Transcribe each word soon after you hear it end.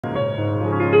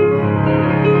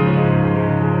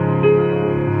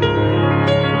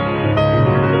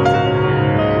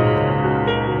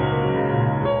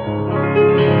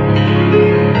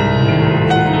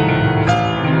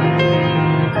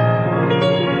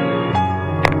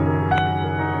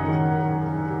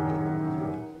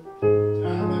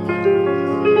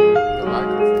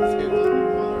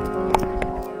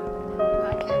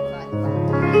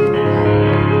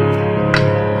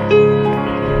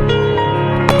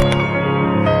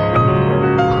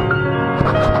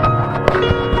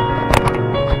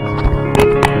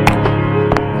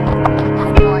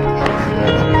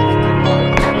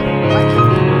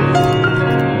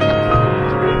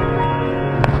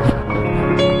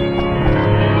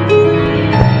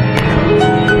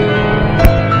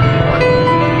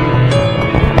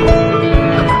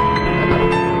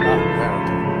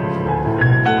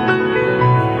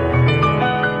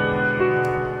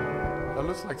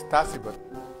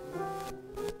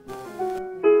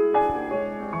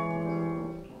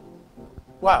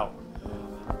Well,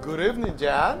 good evening,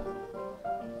 Jan.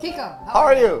 Kiko, How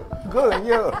are you? Good, and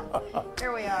you?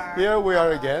 Here we are. Here we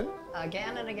are again.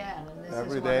 Again and again. And this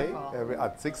Every is day, wonderful.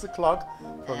 at 6 o'clock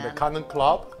from the And Cannon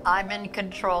Club. I'm in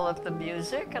control of the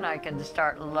music, and I can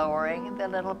start lowering it a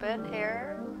little bit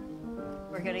here.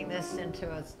 We're getting this into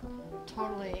a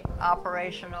totally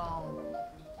operational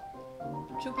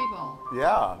two people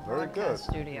Yeah, very good. broadcast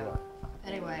studio.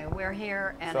 Anyway, we're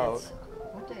here, and So- it's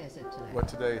what day is it today? Well,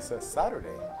 today is a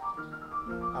Saturday,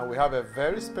 and we have a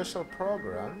very special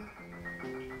program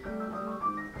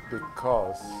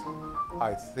because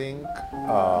I think,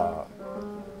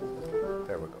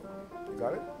 there we go. You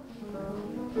got it?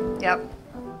 Yep.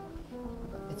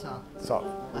 It's off. So,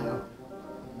 I hope.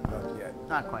 not yet.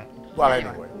 Not quite. Well,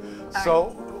 anyway.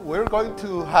 So, we're going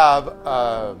to have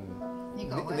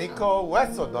Nico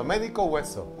Hueso, Domenico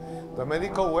Hueso.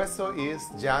 Domenico Hueso is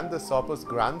Jan de Sopo's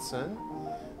grandson,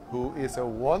 who is a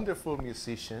wonderful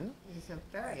musician. He's a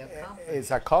very accomplished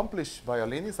Is accomplished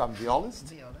violinist and violist,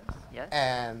 violist. Yes.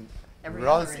 and Every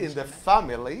runs other in the instrument.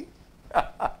 family.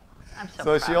 I'm so So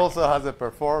proud she of also has a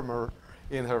performer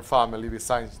in her family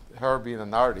besides her being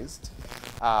an artist.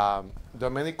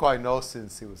 Domenico I know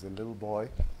since he was a little boy,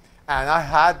 and I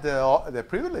had the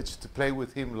privilege to play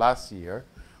with him last year.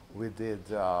 We did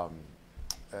a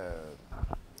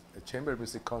chamber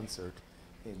music concert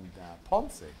in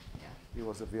Ponce. Yeah. He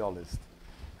was a violist,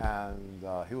 and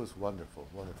he was wonderful,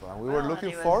 wonderful. And we Well, were and looking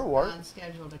he was forward on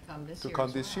schedule to come this to year come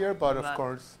as this well. year, but of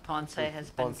course, Ponce has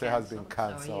been Ponce has been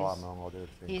canceled, so canceled among other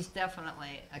things. he's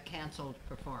definitely a canceled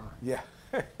performer. Yeah,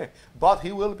 but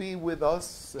he will be with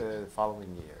us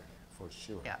following year for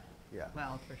sure. Yeah. Yeah.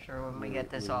 Well, for sure when we get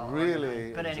this we all really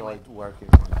organized. But anyway, enjoyed working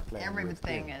and playing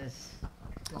everything with him. is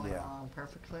going Yeah. along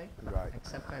perfectly. Right.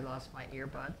 Except I lost my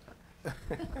earbud.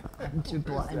 I'm too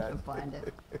blind to find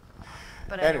it.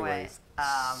 But anyway, Anyways,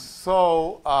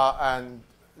 so and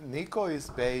Nico is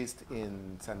based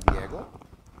in San Diego,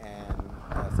 and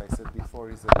as I said before,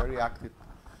 he's a very active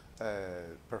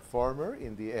performer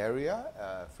in the area,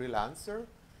 freelancer,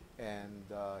 and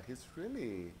he's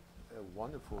really a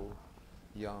wonderful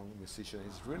young musician.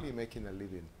 He's really making a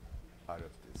living out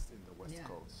of this in the West yeah.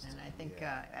 Coast. And I think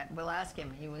Yeah. we'll ask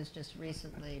him. He was just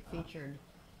recently featured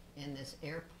in this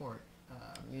airport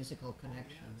musical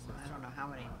connection. I don't know how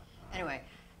many. Anyway,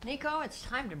 Nico, it's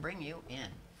time to bring you in.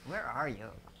 Where are you?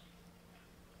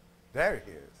 There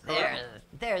he is.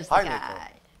 There's the Hi,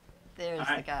 guy. There's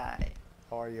Hi. the guy.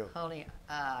 How are you? Holding,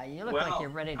 you look Well, like you're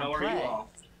ready to how play. are you all?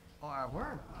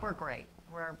 Or we're great.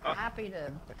 We're happy to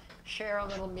share a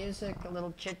little music, a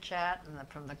little chit chat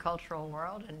from the cultural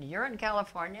world. And you're in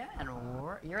California, and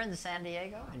you're in San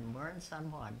Diego, and we're in San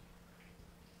Juan.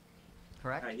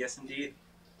 Correct? Yes, indeed.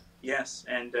 Yes,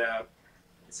 and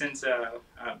since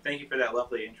thank you for that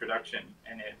lovely introduction,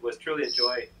 and it was truly a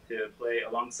joy to play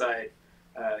alongside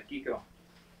Kiko,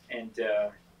 and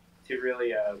to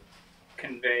really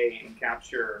convey and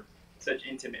capture such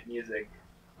intimate music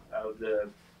of the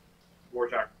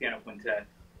Dvorak Piano Quintet,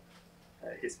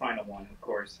 his final one, of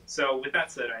course. So with that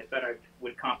said, I thought I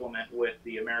would complement with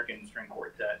the American String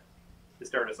Quartet to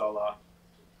start us all off.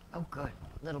 Oh, good.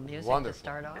 Little music Wonderful. to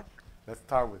start off. Let's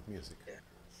start with music.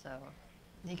 So,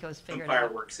 Nico's Some figured out.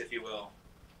 fireworks, if you will.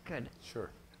 Good. Sure.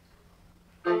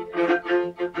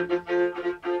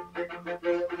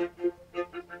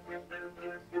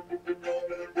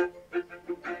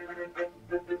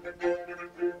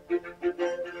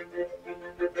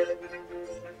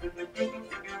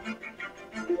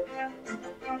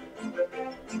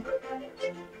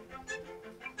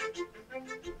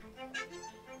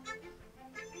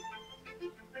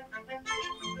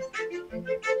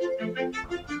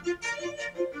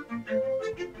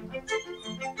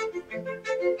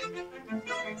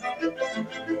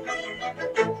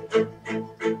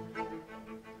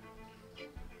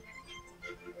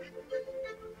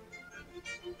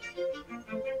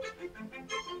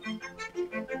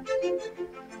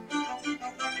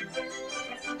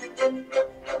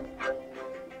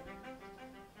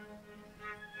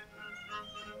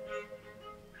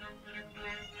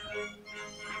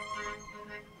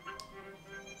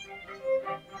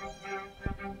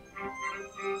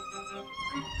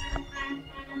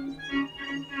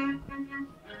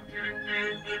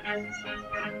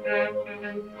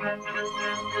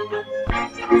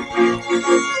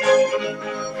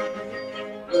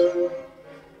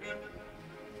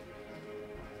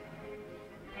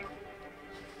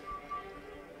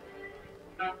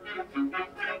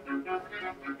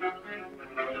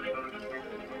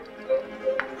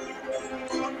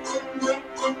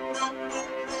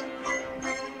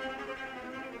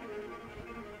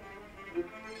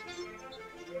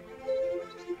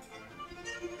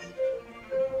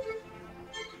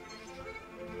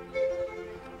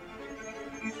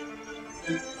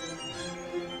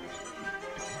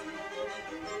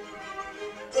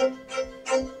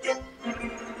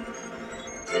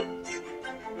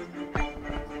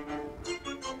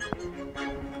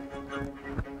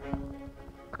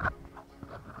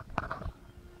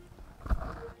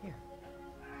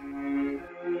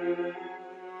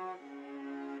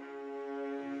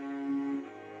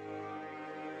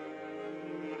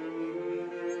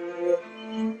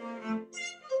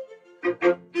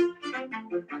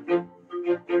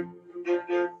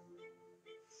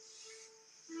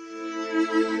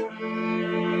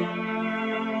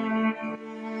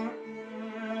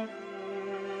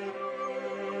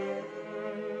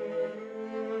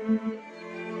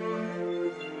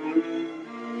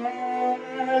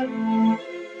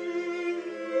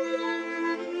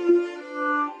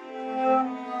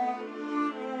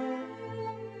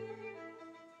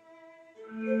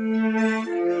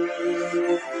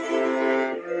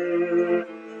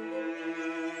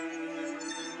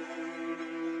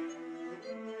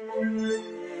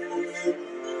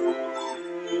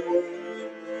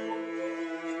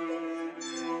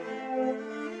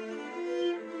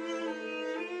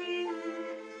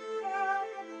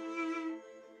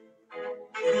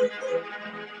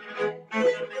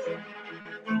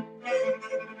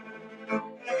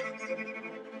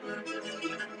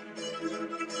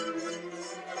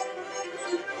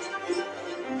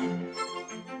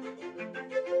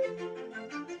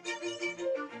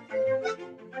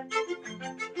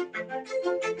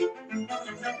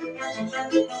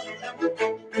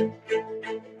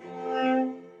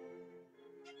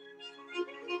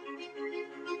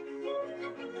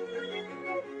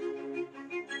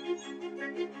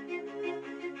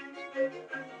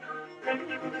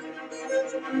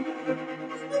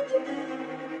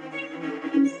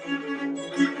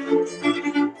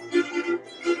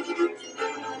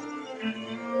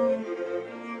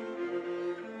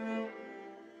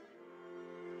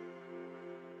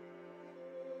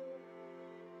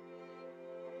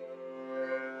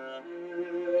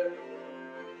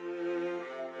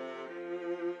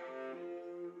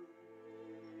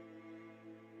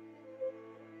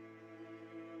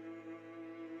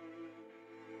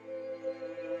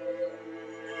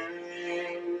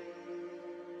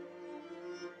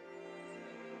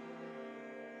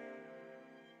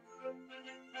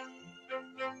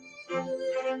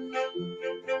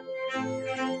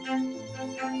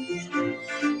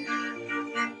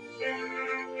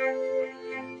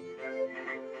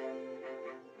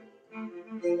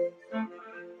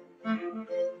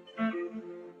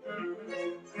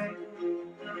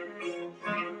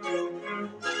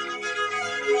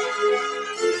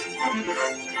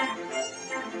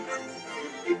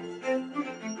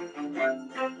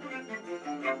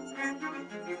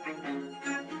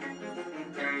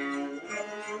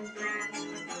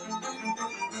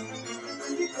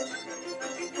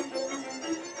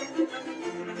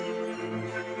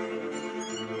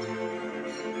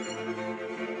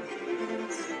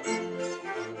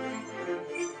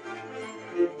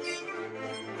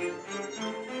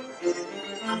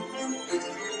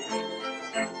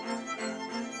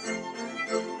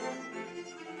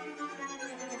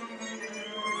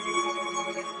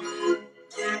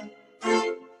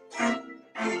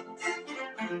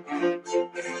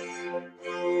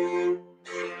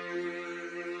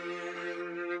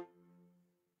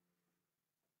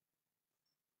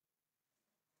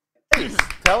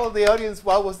 Tell the audience,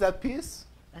 what was that piece?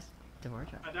 That's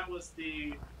Dvorak. That was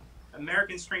the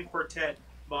American String Quartet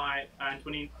by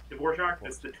Antonin Dvorak.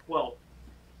 That's the 12th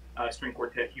string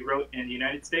quartet he wrote in the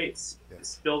United States,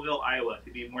 Spillville, Iowa,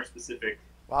 to be more specific.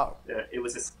 Wow. That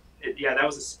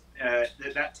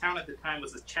town at the time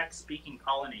was a Czech-speaking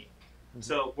colony. Mm-hmm.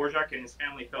 So Dvorak and his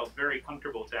family felt very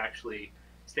comfortable to actually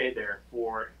stay there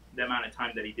for the amount of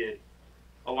time that he did.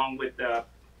 Along with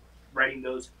writing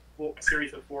those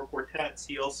series of 4 quartets,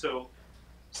 he also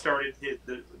started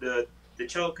the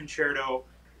cello concerto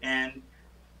and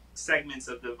segments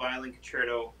of the violin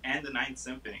concerto and the Ninth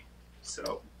Symphony.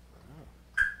 So,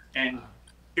 and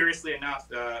curiously enough,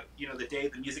 the day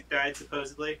the music died,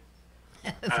 supposedly,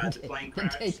 the plane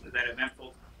crash, that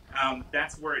eventful,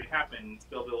 that's where it happened in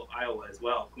Spillville, Iowa, as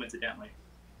well, coincidentally.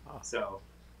 Oh, so,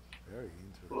 very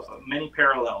interesting. Many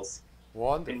parallels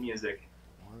Wonderful. in music.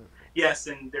 Wonderful. Yes,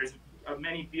 and there's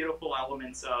many beautiful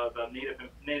elements of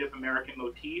Native American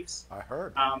motifs. I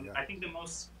heard. I think the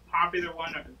most popular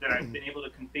one that I've been able to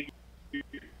configure,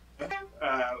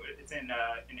 it's in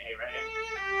A,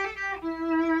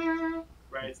 right?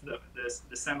 Right, it's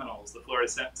the Seminoles, the Florida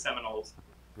Seminoles.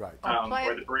 Right.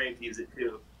 Or the Braves use it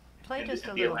too. Play just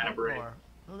a little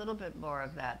bit more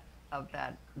of that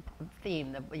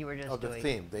theme that you were just doing. Oh, the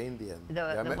theme, the Indian.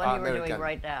 The one you were doing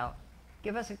right now.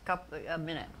 Give us a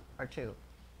minute or two.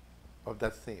 Of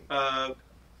that theme. You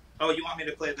want me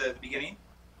to play the beginning?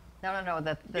 No,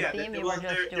 the theme you were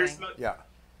just doing. Yeah.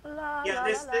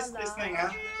 This thing,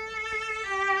 huh?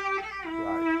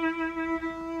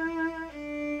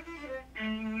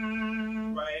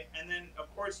 Right, and then of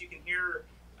course you can hear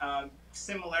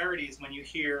similarities when you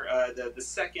hear the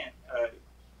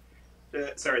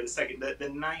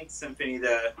Ninth Symphony,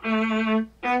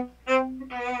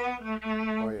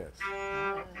 Oh yes.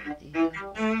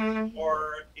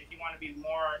 Or if you want to be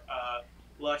more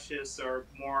luscious or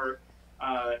more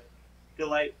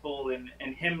delightful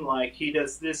and hymn-like, he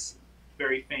does this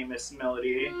very famous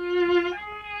melody.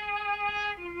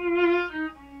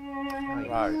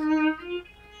 Right.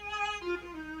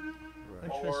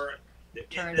 Or in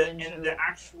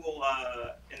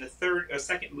the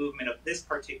second movement of this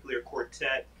particular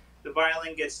quartet, the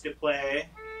violin gets to play.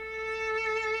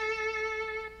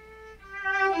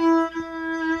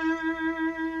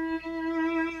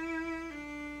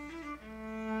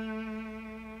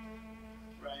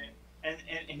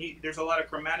 there's a lot of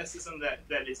chromaticism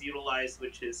that is utilized,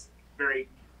 which is very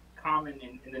common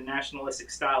in the nationalistic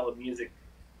style of music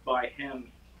by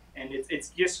him. And it's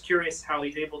just curious how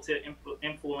he's able to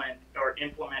implement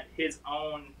his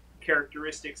own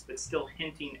characteristics, but still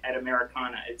hinting at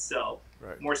Americana itself.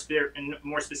 Right. More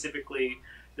specifically,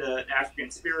 the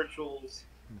African spirituals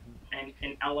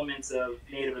and elements of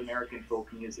Native American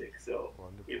folk music. So,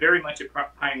 very much a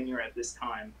pioneer at this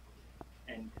time.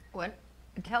 And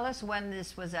tell us when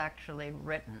this was actually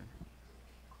written.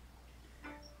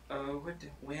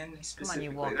 When specifically? Come on,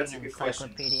 you walking That's a good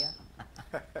encyclopedia.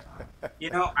 You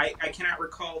know, I cannot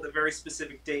recall the very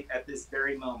specific date at this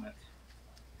very moment.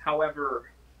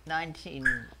 However, 19.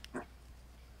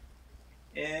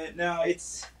 No,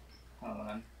 it's. Hold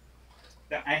on.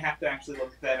 I have to actually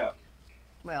look that up.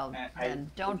 Well, then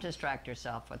don't distract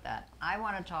yourself with that. I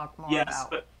want to talk more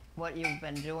about what you've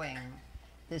been doing.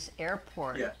 This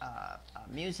airport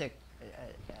music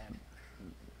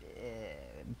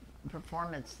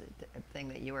performance thing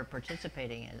that you were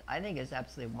participating in, I think is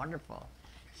absolutely wonderful.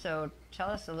 So tell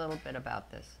us a little bit about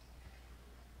this.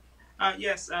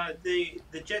 Yes, the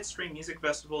Jetstream Music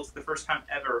Festival is the first time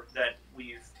ever that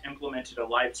we've implemented a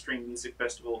live stream music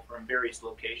festival from various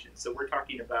locations. So we're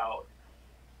talking about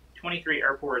 23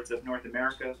 airports of North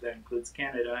America. That includes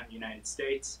Canada and the United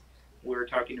States. We're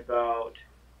talking about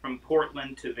from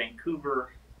Portland to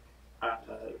Vancouver,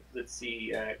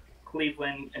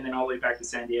 Cleveland, and then all the way back to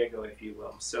San Diego, if you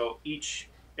will. So each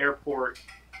airport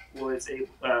was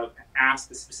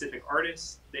asked a specific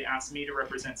artist. They asked me to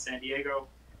represent San Diego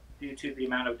due to the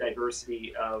amount of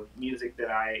diversity of music that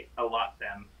I allot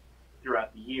them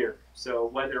throughout the year. So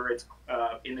whether it's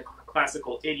in the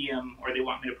classical idiom, or they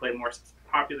want me to play more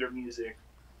popular music,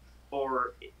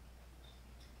 or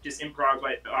just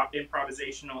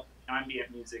improvisational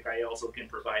ambient music, I also can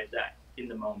provide that in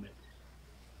the moment.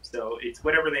 So it's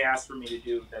whatever they ask for me to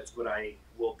do, that's what I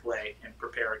will play and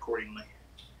prepare accordingly.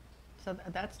 So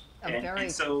that's a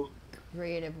very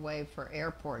creative way for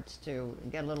airports to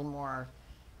get a little more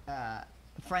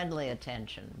friendly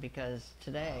attention, because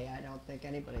today I don't think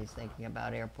anybody's thinking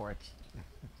about airports.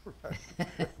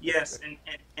 Yes,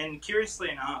 and curiously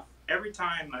enough, every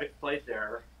time I've played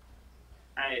there,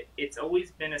 it's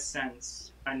always been a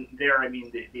sense, and there I mean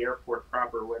the airport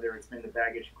proper, whether it's been the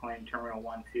baggage claim, Terminal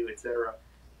 1, 2, etc.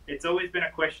 It's always been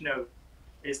a question of,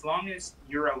 as long as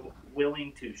you're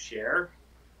willing to share,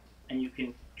 and you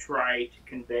can try to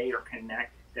convey or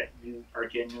connect that you are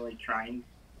genuinely trying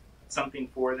something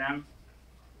for them,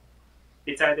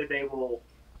 it's either they will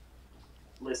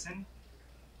listen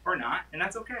or not, and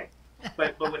that's okay.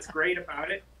 But what's great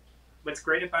about it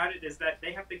is that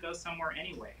they have to go somewhere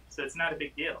anyway, so it's not a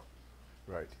big deal.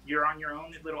 Right. You're on your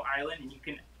own little island, and you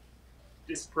can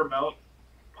just promote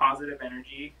positive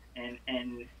energy and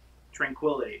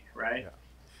tranquility, right? Yeah.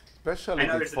 Especially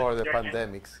before the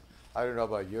pandemics. I don't know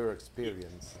about your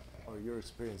experience,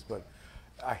 but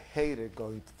I hated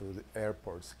going to the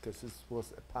airports because it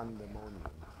was a pandemonium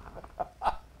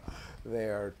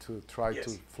there to try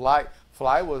to fly.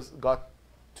 Got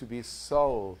to be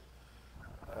such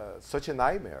a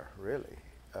nightmare, really.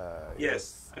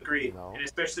 Yes, agreed. You know, and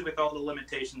especially with all the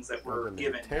limitations that we're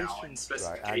given now, and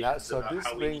specifications and so about this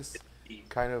how brings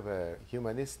kind of a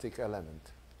humanistic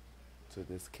element to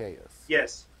this chaos.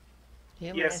 Yes.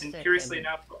 Yes, and curiously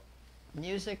enough,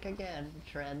 music again,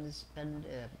 transcending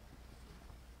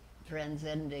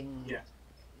the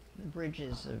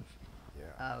bridges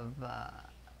of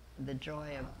the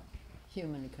joy of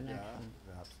human connection.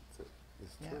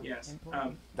 It's true. Yes,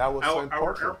 that was so important.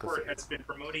 Our airport has been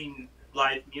promoting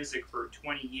live music for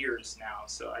 20 years now,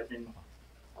 so I've been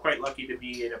quite lucky to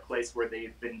be at a place where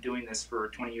they've been doing this for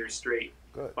 20 years straight,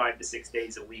 5 to 6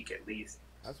 days a week at least.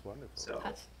 That's wonderful. So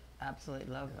that's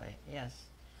absolutely lovely. Yes.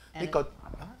 And what?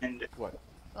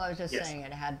 Well, I was just saying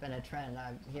it had been a trend.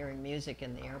 Hearing music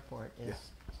in the airport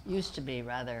used to be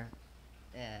rather.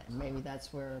 Maybe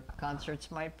that's where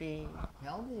concerts might be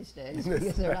held these days,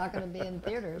 because they're not going to be in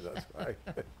theaters. That's right.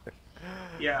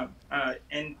 Yeah,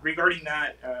 and regarding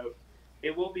that,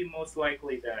 it will be most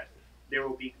likely that there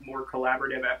will be more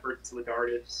collaborative efforts with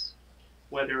artists,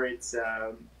 whether it's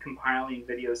compiling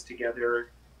videos together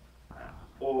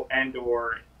or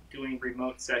doing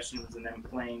remote sessions and then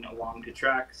playing along to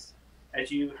tracks.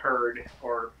 As you heard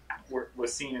or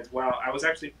was seen as well, I was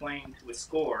actually playing to a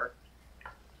score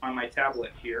on my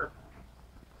tablet here,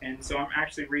 and so I'm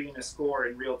actually reading a score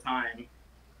in real time.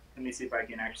 Let me see if I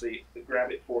can actually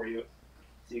grab it for you,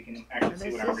 so you can actually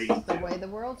see what I'm reading. This is the way the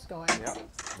world's going. Yeah,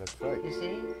 that's right. You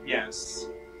see? Yes.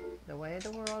 The way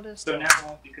the world is so going.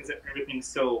 now, because everything's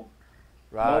so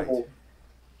mobile,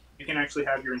 you can actually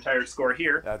have your entire score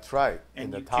here. That's right, and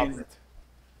in the you can, tablet.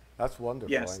 That's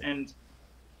wonderful. yes, and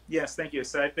yes, thank you.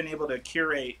 So I've been able to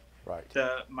curate right,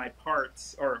 my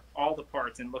parts, or all the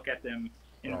parts, and look at them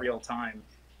in Right. real time.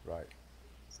 right.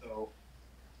 So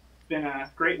it's been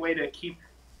a great way to keep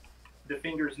the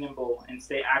fingers nimble and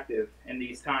stay active in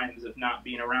these times of not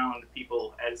being around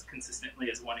people as consistently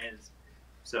as one is.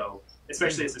 So,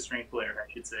 especially as a string player,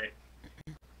 I should say.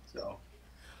 So,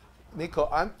 Nico,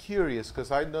 I'm curious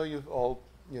because I know you've all,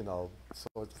 so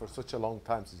for such a long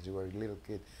time since you were a little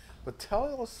kid. But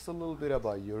tell us a little bit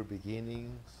about your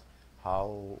beginnings,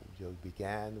 how you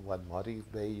began, what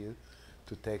motivated you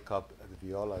to take up the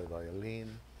viola and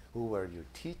violin, who were your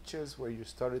teachers, where you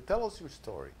started. Tell us your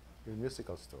story, your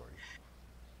musical story.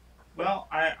 well,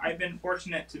 I've been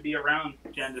fortunate to be around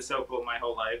Jen DeSopo my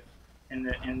whole life, in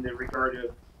the regard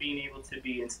of being able to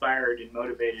be inspired and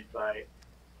motivated by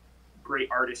great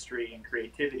artistry and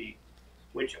creativity,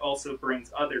 which also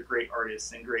brings other great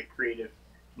artists and great creative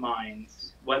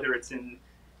minds, whether it's in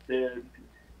the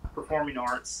performing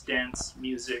arts, dance,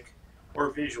 music, or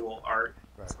visual art,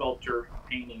 Right. sculpture,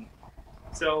 painting.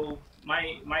 So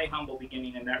my humble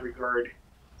beginning in that regard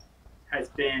has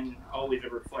been always a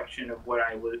reflection of what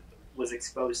I was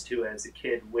exposed to as a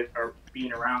kid, with or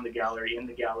being around the gallery, in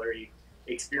the gallery,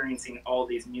 experiencing all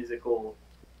these musical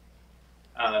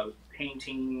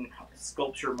painting,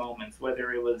 sculpture moments,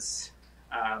 whether it was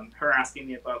her asking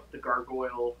me about the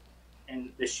gargoyle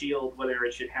and the shield, whether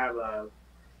it should have a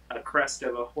crest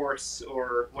of a horse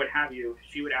or what have you.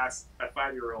 She would ask a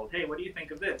 5-year-old, "Hey, what do you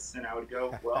think of this?" And I would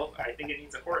go, "Well, I think it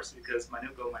needs a horse because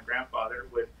Manuko, my grandfather,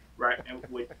 was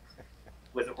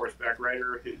a horseback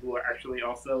rider who actually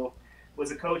also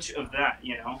was a coach of that,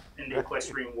 in the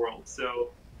equestrian world."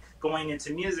 So going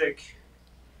into music,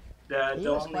 He the was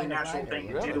only quite a natural rider, thing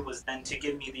yeah. to Really? do was then to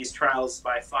give me these trials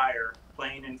by fire,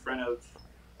 playing in front of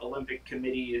Olympic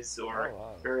committees or Oh,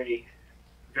 wow. very,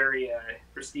 very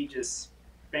prestigious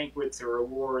banquets or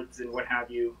awards and what have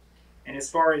you. And as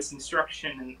far as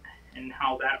instruction and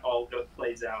how that all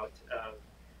plays out,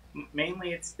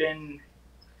 mainly it's been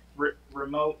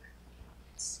remote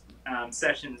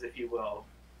sessions, if you will,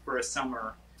 for a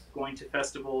summer, going to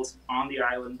festivals on the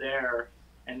island there,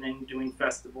 and then doing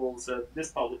festivals.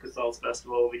 This Public Assaults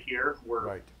Festival over here,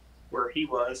 Right. where he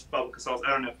was, Public Assaults. I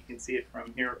don't know if you can see it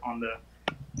from here on the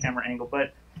camera angle,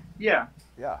 but yeah.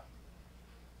 Yeah.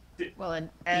 Well, and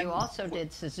And- you also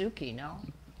did Suzuki, no?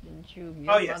 Didn't you?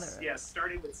 Your Oh yes, mother, yes.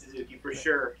 Started with Suzuki for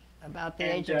sure. About the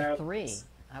And, age of 3.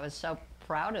 I was so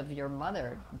proud of your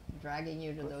mother dragging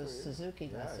you to those for you. Suzuki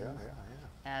Yeah, lessons yeah.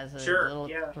 as a Sure. little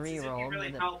Yeah. 3-year-old Suzuki really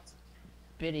with a helped.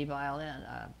 bitty violin.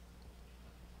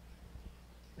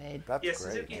 Made That's Yeah, great.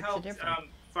 Suzuki Makes a helped difference.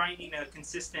 finding a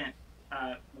consistent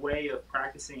way of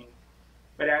practicing.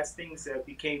 But as things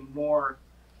became more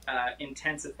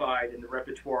intensified and the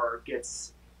repertoire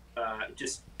gets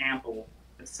just ample,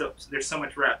 so there's so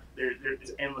much rep,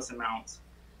 there's endless amounts.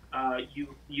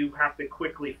 You have to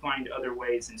quickly find other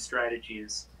ways and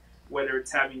strategies, whether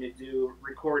it's having to do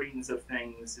recordings of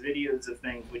things, videos of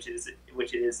things, which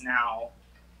it is now,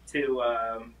 to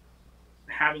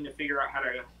having to figure out how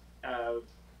to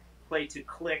play to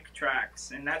click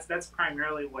tracks, and that's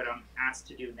primarily what I'm asked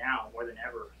to do now more than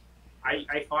ever.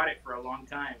 I fought it for a long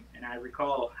time, and I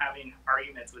recall having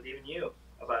arguments with even you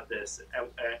about this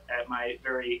at my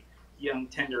very young,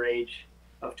 tender age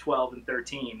of 12 and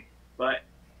 13. But,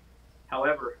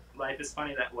 however, life is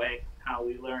funny that way, how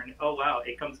we learn, oh wow,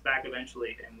 it comes back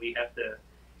eventually, and we have to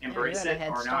embrace you had a it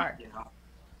head or start. not,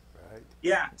 Right.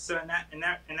 Yeah, so in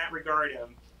that regard,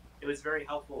 it was very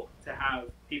helpful to have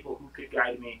people who could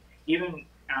guide me. Even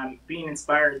being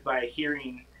inspired by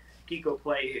hearing Kiko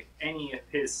play any of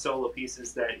his solo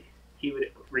pieces that he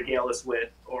would regale us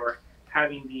with, or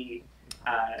having the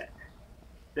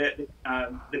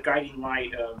guiding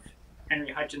light of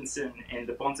Henry Hutchinson and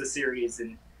the Bonza series,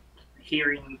 and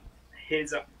hearing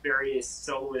his various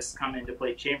soloists come in to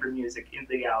play chamber music in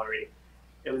the gallery.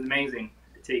 It was amazing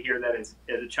to hear that as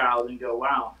a child and go,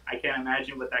 wow, I can't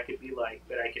imagine what that could be like,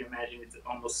 but I can imagine it's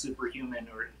almost superhuman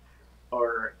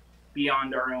or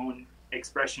beyond our own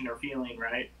expression or feeling,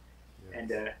 right? Yes.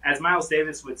 And as Miles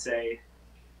Davis would say,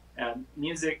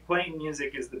 playing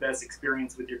music is the best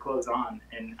experience with your clothes on,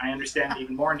 and I understand it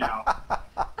even more now.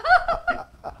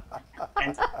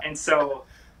 and so,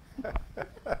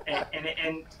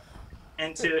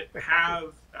 and to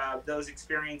have those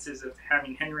experiences of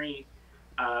having Henry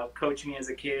coach me as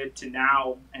a kid to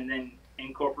now, and then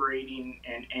incorporating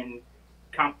and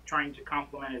trying to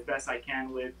complement as best I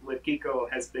can with Kiko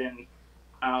has been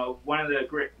one of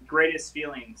the greatest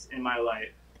feelings in my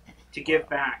life. to give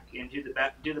back and do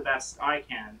the best I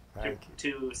can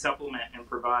to supplement and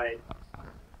provide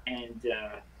and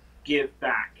give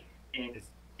back in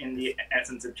the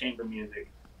essence of chamber music.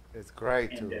 It's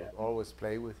great to always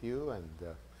play with you,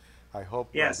 and I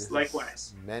hope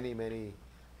likewise. Many in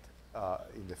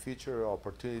the future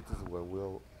opportunities where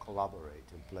we'll collaborate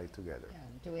and play together. Yeah,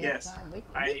 do we have time? We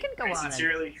can go I on.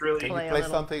 Sincerely, truly. Can you play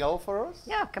something else for us?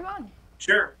 Yeah, come on.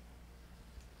 Sure.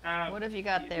 What have you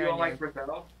got there? You like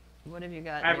Ravel? What have you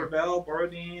got? I have Ravel,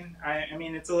 Borodin. I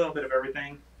mean, it's a little bit of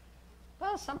everything.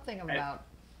 Well, something about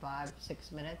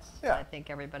 5-6 minutes. Yeah. I think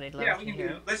everybody loves we can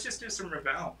do. Let's just do some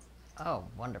Ravel. Oh,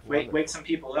 wonderful. Wake some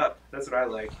people up. That's what I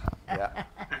like. Yeah.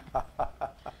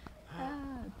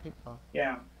 People.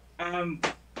 Yeah.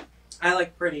 I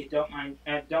like pretty. Don't mind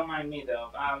me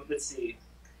though. Let's see.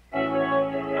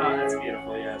 Oh, that's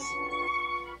beautiful. Yes.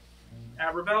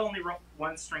 Ravel only wrote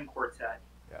one string quartet.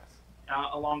 Yes.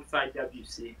 Alongside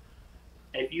WC.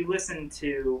 If you listen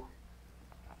to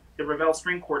the Ravel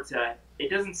string quartet, it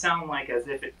doesn't sound like as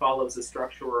if it follows a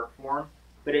structure or a form,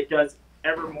 but it does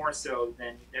ever more so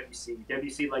than WC.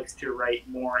 WC likes to write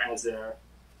more as a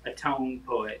tone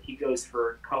poet. He goes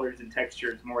for colors and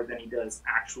textures more than he does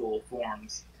actual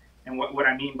forms. And what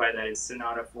I mean by that is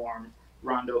sonata form,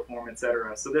 rondo form,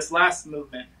 etc. So this last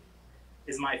movement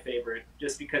is my favorite,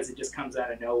 just because it just comes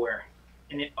out of nowhere,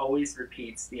 and it always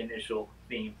repeats the initial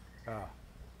theme.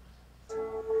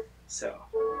 So,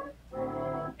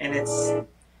 and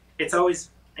it's always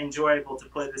enjoyable to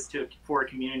play this for a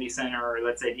community center or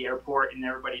let's say the airport, and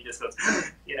everybody just goes,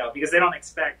 because they don't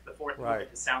expect the fourth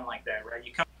movement to sound like that, right?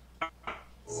 You come,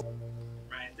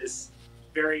 right, this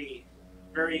very,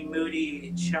 very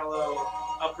moody cello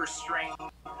upper string,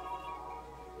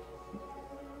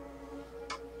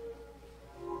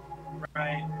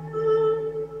 right?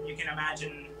 You can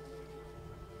imagine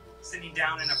sitting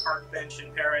down in a park bench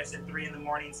in Paris at 3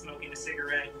 a.m. smoking a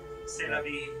cigarette, c'est la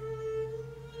vie.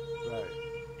 Right.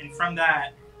 And from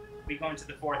that, we go into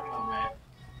the fourth movement.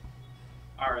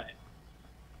 All right.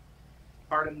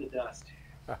 Pardon the dust.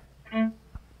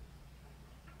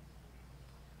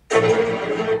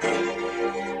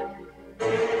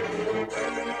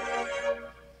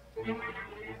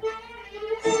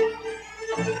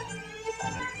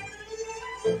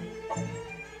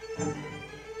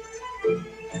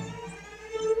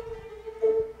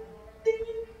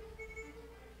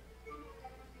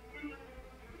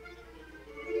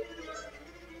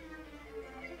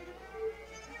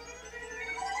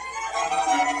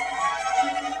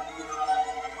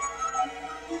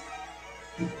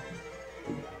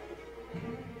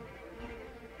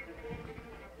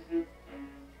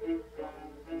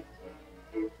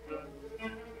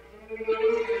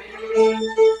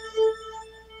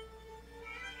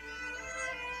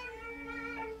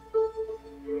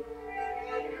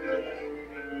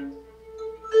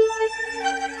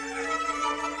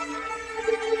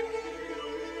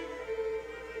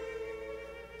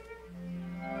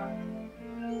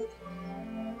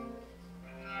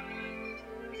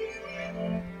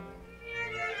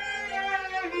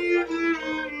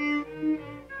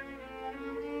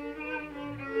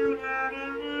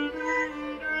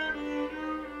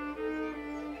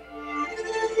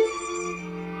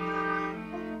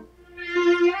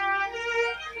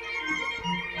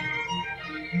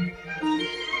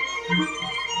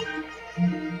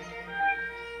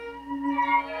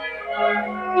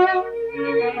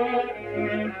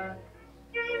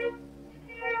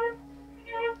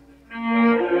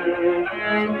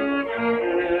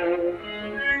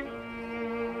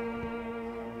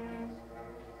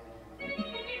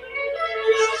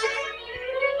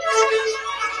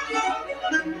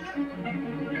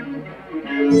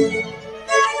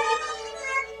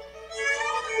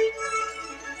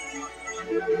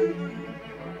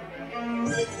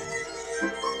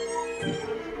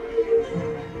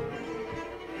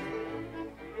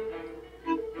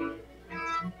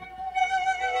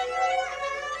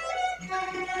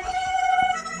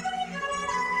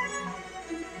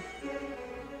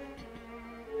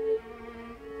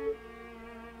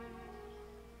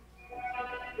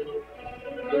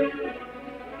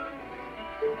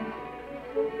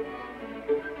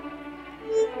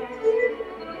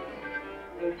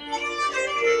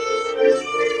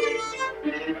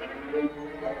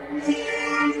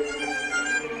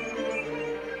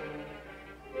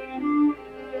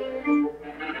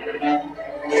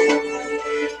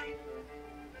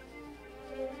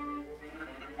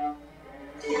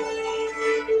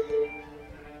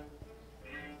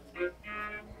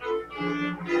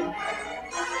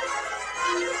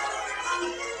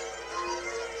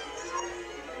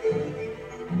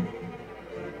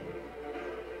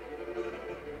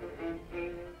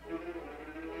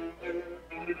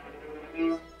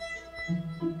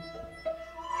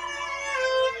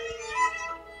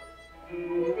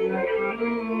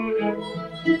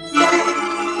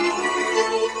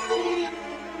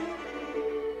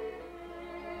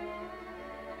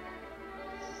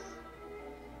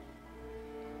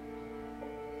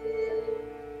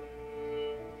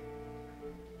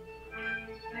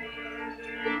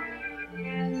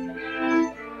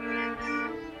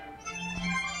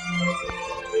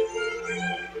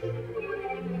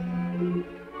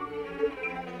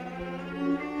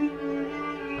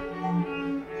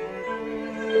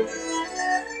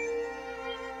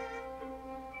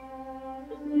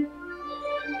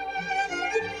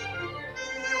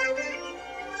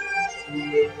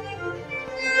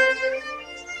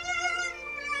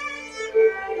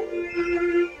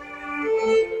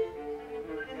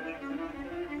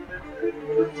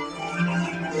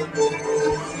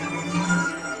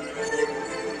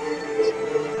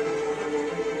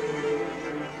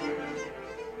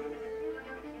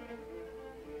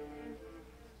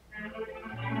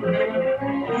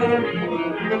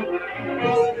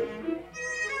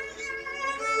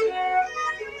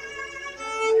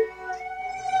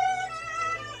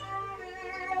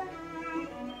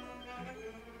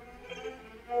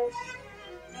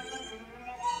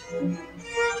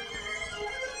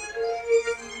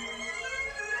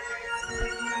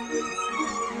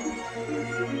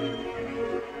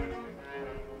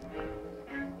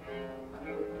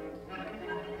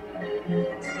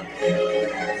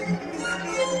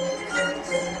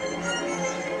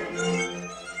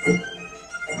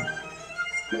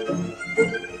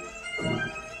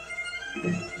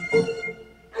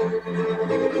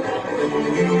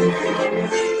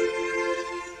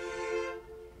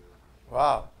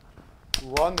 Wow,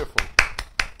 wonderful.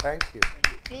 Thank you.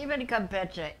 Even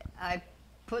Campeche, I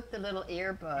put the little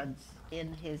earbuds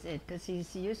in his because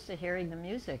he's used to hearing the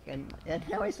music, and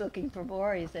now he's looking for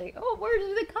more. He's saying, "Oh, where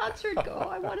did the concert go?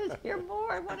 I want to hear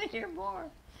more. I want to hear more."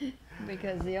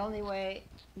 Because the only way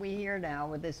we hear now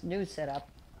with this new setup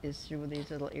is through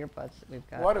these little earbuds that we've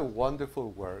got. What a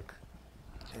wonderful work.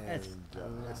 And It's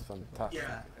it's fantastic.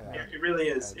 Yeah, it really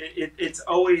is. It's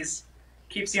always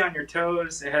keeps you on your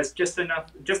toes. It has just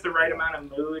the right amount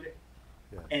of mood,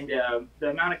 Yes. and the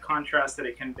amount of contrast that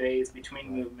it conveys between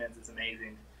movements is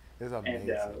amazing. It's amazing.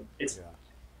 And it's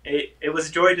yeah. it was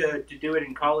a joy to do it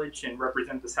in college and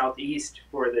represent the Southeast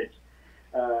for the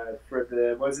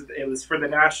it was for the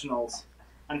nationals.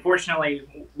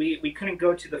 Unfortunately, we couldn't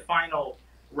go to the final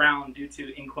round due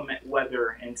to inclement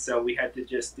weather, and so we had to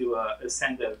just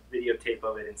send a videotape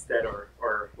of it instead, or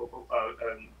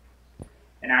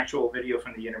an actual video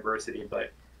from the university.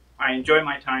 But I enjoy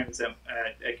my times at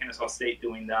Kennesaw State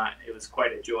doing that. It was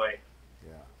quite a joy,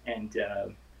 and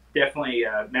definitely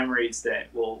memories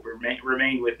that will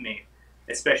remain with me,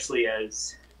 especially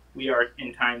as we are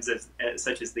in times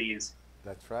such as these.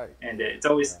 That's right. And it's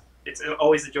always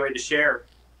a joy to share,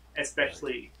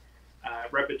 especially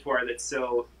repertoire that's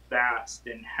so vast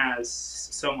and has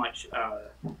so much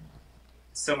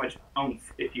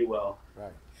oomph, if you will.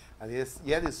 Right. And it's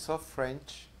so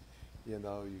French, you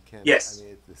know, you can, Yes. I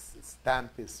mean, the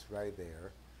stamp is right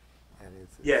there. And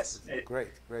it's great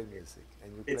music.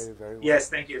 And you play it very well. Yes,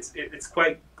 thank you. It's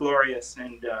quite glorious,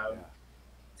 and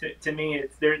to me,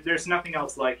 there's nothing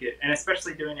else like it. And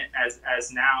especially doing it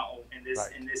as now in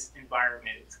this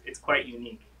environment, it's quite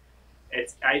unique.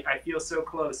 I feel so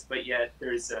close, but yet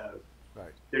there's a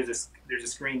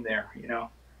screen there, you know.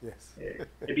 Yes.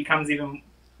 It becomes even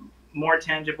more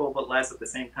tangible, but less at the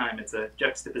same time. It's a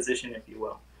juxtaposition, if you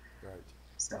will. Right.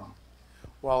 So.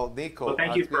 Well, Nico, Well,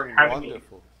 thank you for been having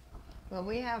wonderful. me. Well,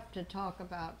 we have to talk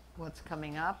about what's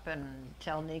coming up and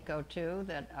tell Nico, too,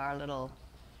 that our little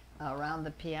Around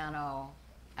the Piano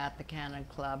at the Cannon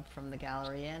Club from the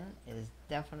Gallery Inn is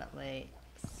definitely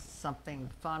something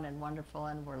fun and wonderful,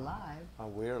 and we're live.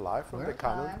 And we're live from the We're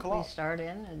Cannon live. Club. We start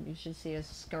in, and you should see us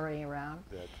scurrying around.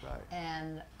 That's right.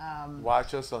 And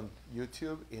watch us on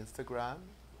YouTube, Instagram,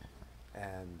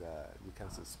 and you can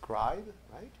subscribe,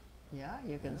 right? yeah,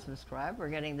 you can subscribe. We're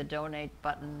getting the donate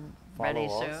button Follow ready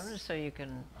us. soon, so you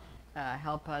can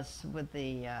help us with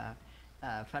the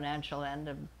financial end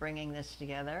of bringing this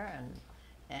together,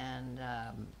 and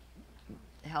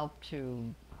help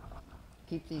to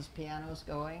keep these pianos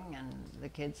going and the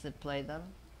kids that play them.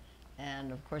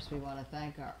 And of course, we want to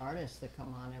thank our artists that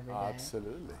come on every day.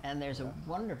 Absolutely. And there's a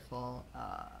wonderful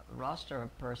roster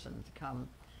of persons to come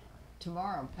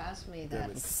tomorrow. Pass me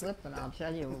that slip and I'll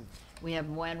tell you. We have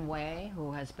Wen Wei,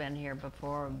 who has been here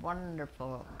before, a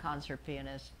wonderful concert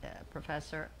pianist,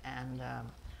 professor, and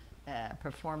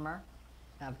performer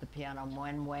of the piano,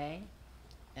 Wen Wei.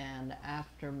 And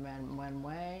after Wen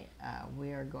Wei,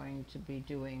 we are going to be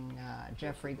doing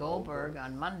Jeffrey Goldberg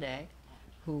on Monday,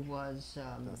 who was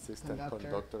Assistant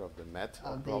conductor of the Met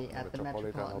of at the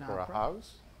Metropolitan Opera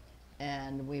House.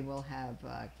 And we will have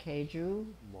Keiju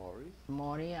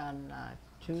Mori on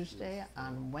Tuesday.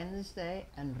 On Wednesday,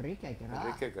 Enrique Graf.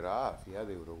 Enrique Graf, yeah,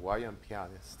 the Uruguayan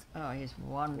pianist. Oh, he's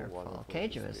wonderful. Wonderful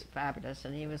Keiju to is speak. fabulous,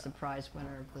 and he was the prize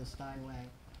winner of the Steinway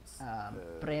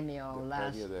Premio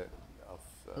last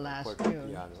last Puerto June.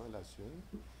 Piano, last June.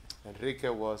 Enrique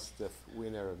was the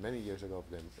winner many years ago of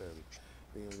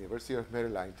the University of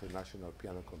Maryland International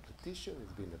Piano Competition.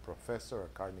 He's been a professor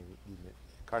at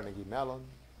Carnegie Mellon.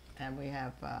 And we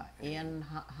have Ian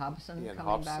Hobson Ian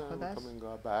coming back Hobson with us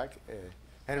coming back.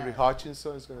 Henry Uh,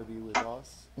 Hutchinson is going to be with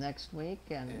us. next week,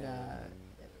 and And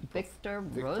Victor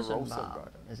Victor Rosenbaum Rosenbaum.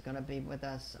 is going to be with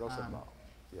us on Rosenbaum,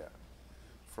 yeah,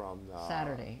 from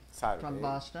Saturday, Saturday from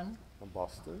Boston. From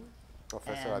Boston,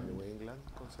 professor at And New England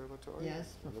Conservatory.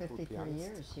 Yes, for wonderful 53 pianist.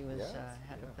 years he was Yes,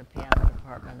 head yeah. of the piano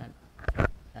department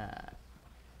at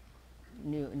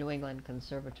New England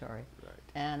Conservatory. Right.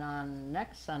 And on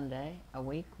next Sunday, a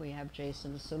week, we have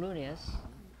Jason Salunius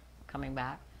coming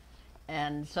back.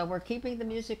 And so we're keeping the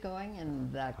music going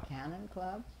in the Cannon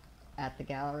Club, at the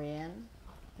Gallery Inn,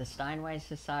 the Steinway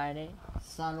Society,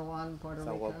 San Juan, Puerto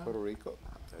San Juan, Rico, Puerto Rico.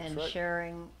 That's and right.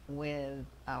 sharing with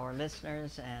our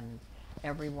listeners and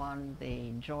everyone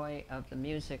the joy of the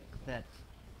music that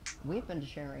we've been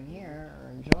sharing here or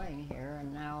enjoying here,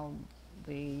 and now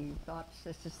we thought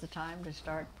this is the time to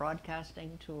start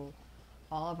broadcasting to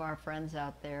all of our friends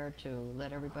out there to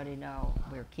let everybody know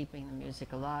we're keeping the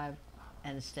music alive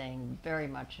and staying very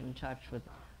much in touch with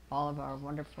all of our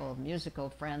wonderful musical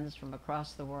friends from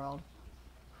across the world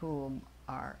who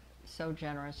are so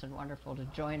generous and wonderful to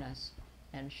join us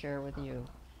and share with you.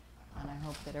 And I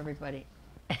hope that everybody,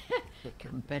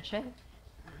 Campeche,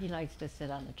 he likes to sit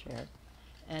on the chair.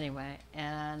 Anyway,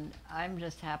 and I'm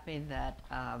just happy that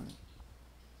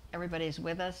everybody's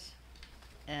with us,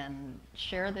 and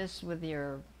share this with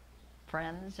your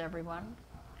friends, everyone.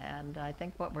 And I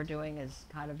think what we're doing is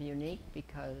kind of unique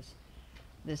because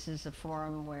this is a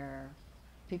forum where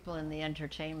people in the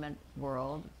entertainment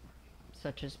world,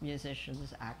 such as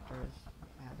musicians, actors,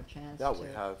 have a chance Yeah, to. we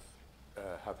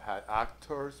have had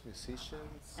actors,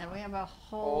 musicians. And we have a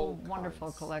whole all wonderful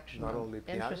kinds. collection Not of only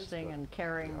pianists, interesting but and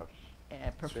caring we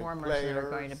have performers that are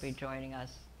going to be players, joining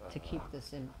us to keep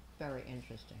this very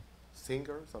interesting.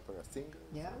 singers, opera singers.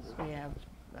 Yes, so we have.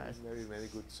 very, very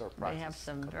good surprises. They have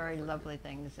some coming very for you. lovely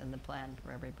things in the plan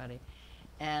for everybody.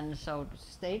 And so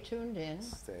stay tuned in.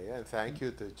 Stay, and thank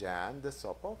you to Jan De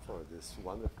Sopo for this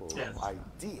wonderful Yes.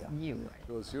 idea.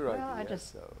 It was your Well, I idea.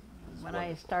 just- so it's When I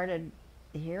wonderful. started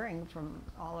hearing from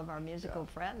all of our musical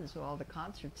Yeah. friends, all the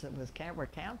concerts that were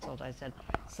canceled, I said,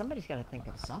 somebody's got to think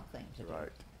of something to do.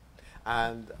 Right.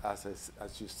 And as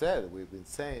you said, we've been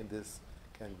saying this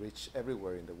can reach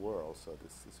everywhere in the world, so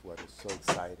this is what is so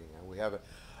exciting. And we have an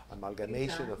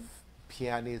amalgamation of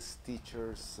pianists,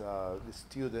 teachers, the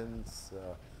students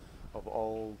of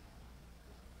all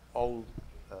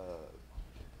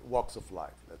walks of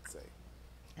life, let's say.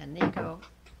 And Nico,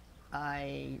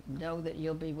 I know that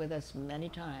you'll be with us many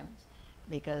times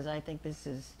because I think this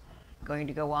is going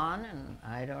to go on, and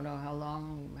I don't know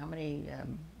how many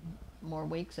more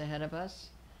weeks ahead of us,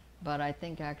 but I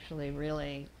think actually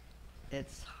really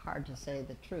it's hard to say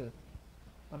the truth,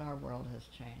 but our world has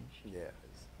changed. Yeah.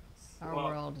 Our Well,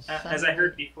 world is as I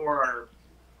heard before,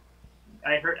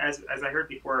 as I heard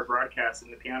before our broadcast in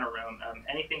the piano room,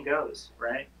 anything goes,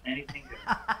 right? Anything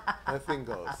goes. Nothing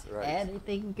goes, right?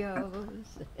 Anything goes.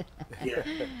 Yeah.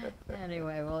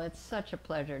 Anyway, well, it's such a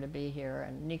pleasure to be here.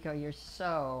 And Nico, you're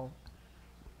so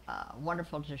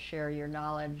wonderful to share your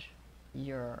knowledge,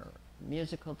 your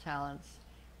musical talents,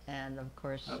 and of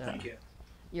course, Oh, thank you.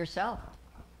 yourself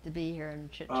to be here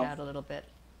and chit-chat a little bit.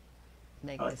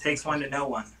 Make Well, it this takes one to interesting. know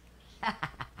one.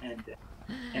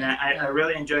 And I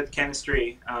really enjoyed the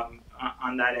chemistry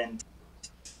on that end.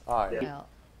 Ah, yeah. Well,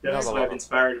 That's Yeah. what have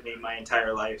inspired me my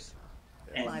entire life.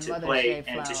 Yeah. My And to mother play shaved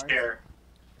and to flowers. share.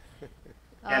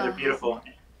 Yeah, they're beautiful.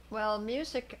 Well,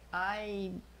 music,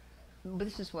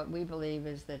 this is what we believe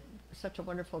is that such a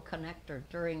wonderful connector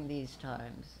during these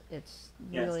times. It's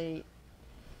Yes. really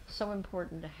so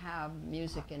important to have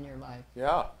music in your life.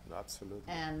 Yeah, absolutely.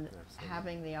 And Absolutely.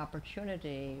 having the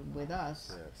opportunity with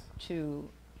us Yes. to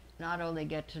not only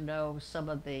get to know some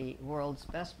of the world's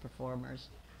best performers,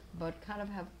 but kind of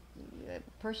have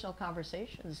personal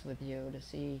conversations with you to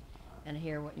see and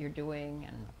hear what you're doing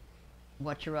and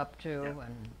what you're up to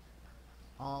and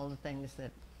all the things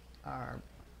that are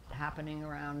happening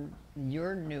around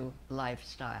your new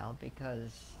lifestyle,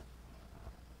 because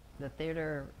the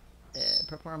theater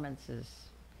performance is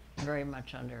very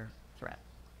much under threat.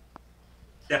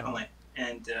 Definitely.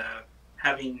 And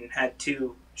having had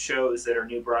 2 shows that are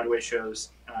new Broadway shows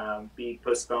be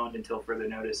postponed until further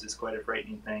notice is quite a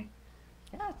frightening thing.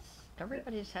 Yes,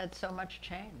 everybody's had so much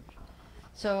change.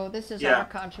 So this is Yeah. our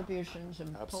contributions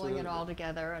and pulling it all Absolutely.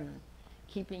 together and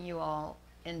keeping you all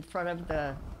in front of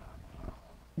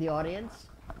the audience.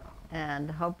 And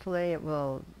hopefully it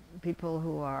will, people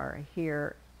who are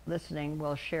here listening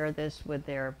will share this with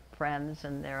their friends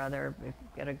and their other,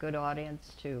 get a good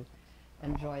audience to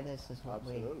enjoy this is what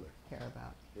Absolutely. we care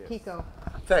about. Yes. Kiko,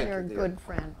 Thank you're you, a dear. good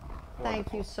friend.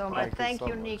 Thank you so much. Thank you Thank so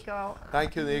you, much. Nico.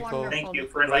 Thank you, Nico. Wonderful. Thank you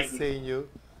for Nice inviting me. seeing you.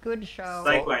 Good show.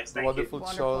 Likewise, thank you. Wonderful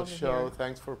Wonderful to show. hear.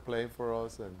 Thanks for playing for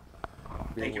us and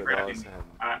being Thank you with for having us. me.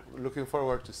 And looking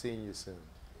forward to seeing you soon.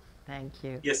 Thank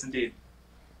you. Yes, indeed.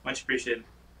 Much appreciated.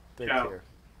 Take Ciao. care.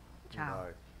 Ciao.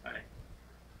 Bye. Bye.